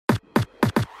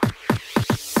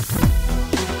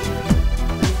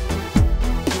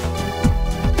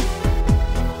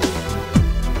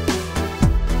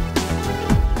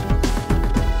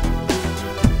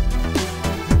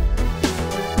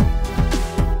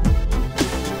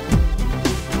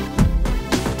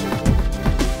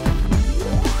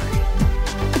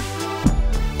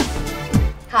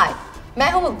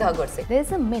Mugdha Godse. There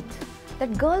is a myth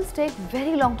that girls take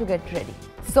very long to get ready.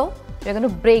 So, we're going to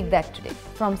break that today.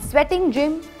 From sweating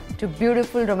gym to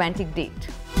beautiful romantic date.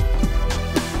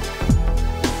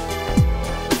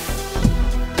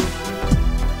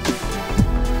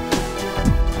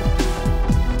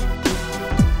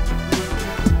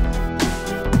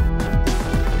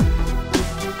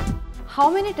 How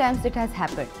many times it has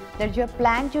happened that you have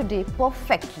planned your day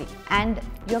perfectly and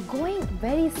you're going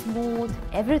very smooth,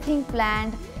 everything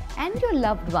planned, and your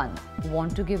loved one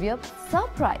want to give you a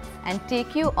surprise and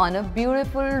take you on a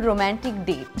beautiful romantic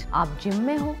date. आप gym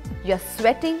में हो, you're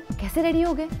sweating, कैसे ready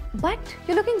हो गए? But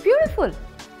you're looking beautiful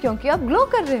क्योंकि आप glow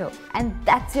कर रहे हो, and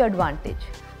that's your advantage.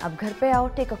 अब घर पे आओ,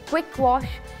 take a quick wash.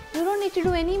 You don't need to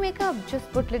do any makeup.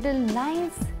 Just put little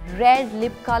nice red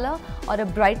lip color or a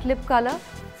bright lip color.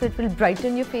 So it will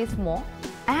brighten your face more.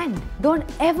 And don't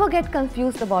ever get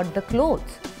confused about the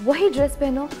clothes. वही dress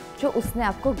पहनो जो उसने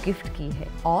आपको gift की है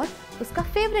और उसका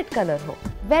favourite colour हो.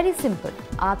 Very simple.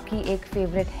 आपकी एक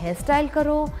फेवरेट हेयर स्टाइल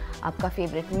करो, आपका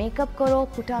फेवरेट मेकअप करो,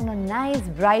 put on a nice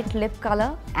bright lip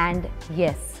color, and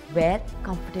yes, wear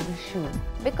comfortable shoes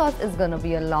because it's gonna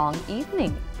be a long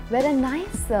evening. Wear a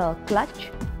nice clutch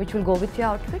which will go with your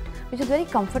outfit, which is very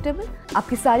comfortable.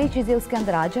 आपकी सारी चीजें उसके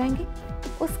अंदर आ जाएंगी.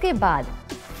 उसके बाद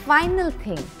final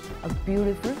thing, a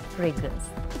beautiful fragrance.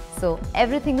 So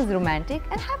everything is romantic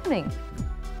and happening.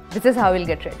 This is how we'll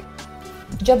get ready.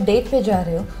 जब date पे जा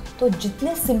रहे हो तो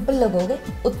जितने सिंपल लगोगे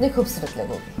उतने खूबसूरत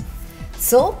लगोगे.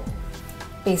 So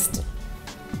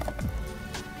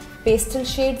pastel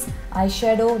shades,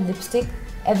 eyeshadow, lipstick,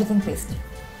 everything pastel.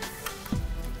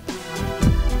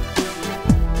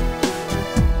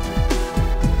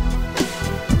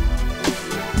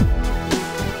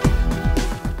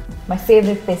 My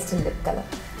favorite pastel lip color.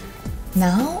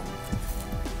 Now,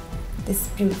 this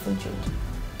beautiful jewelry.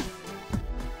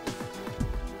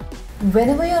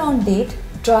 Whenever you're on date,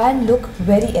 try and look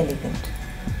very elegant.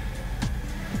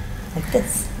 Like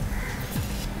this.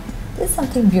 This is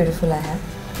something beautiful I have.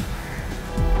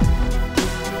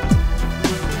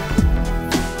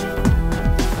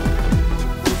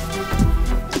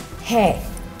 Hair.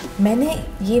 मैंने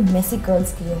ये Messi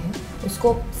curls किए हैं,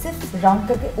 उसको सिर्फ round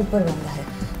करके ऊपर बांधा है.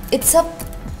 It's a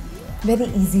very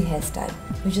easy hairstyle.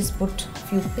 You just put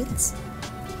few pins.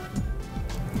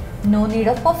 No need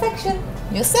of perfection.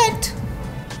 You're set.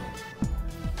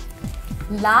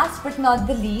 Last but not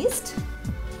the least,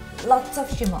 lots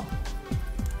of shimmer.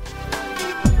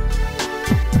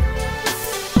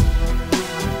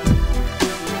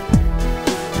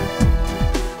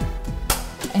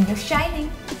 And you're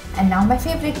shining. And now my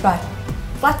favorite part,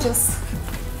 clutches.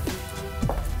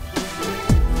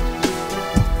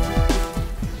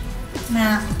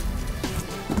 Now,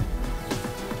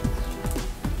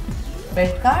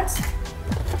 credit cards,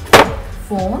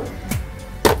 phone,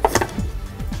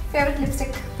 favorite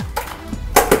lipstick.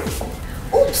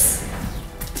 Oops!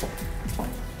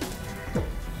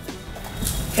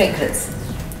 Fragrance.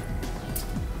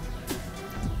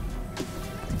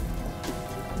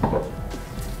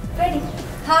 Ready?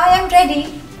 Hi, I'm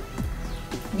ready.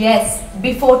 Yes,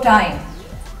 before time.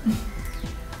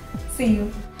 See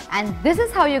you. And this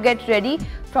is how you get ready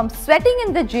from sweating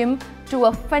in the gym to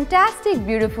a fantastic,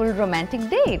 beautiful romantic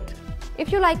date.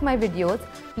 If you like my videos,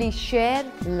 please share,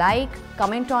 like,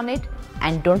 comment on it,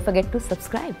 and don't forget to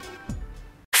subscribe.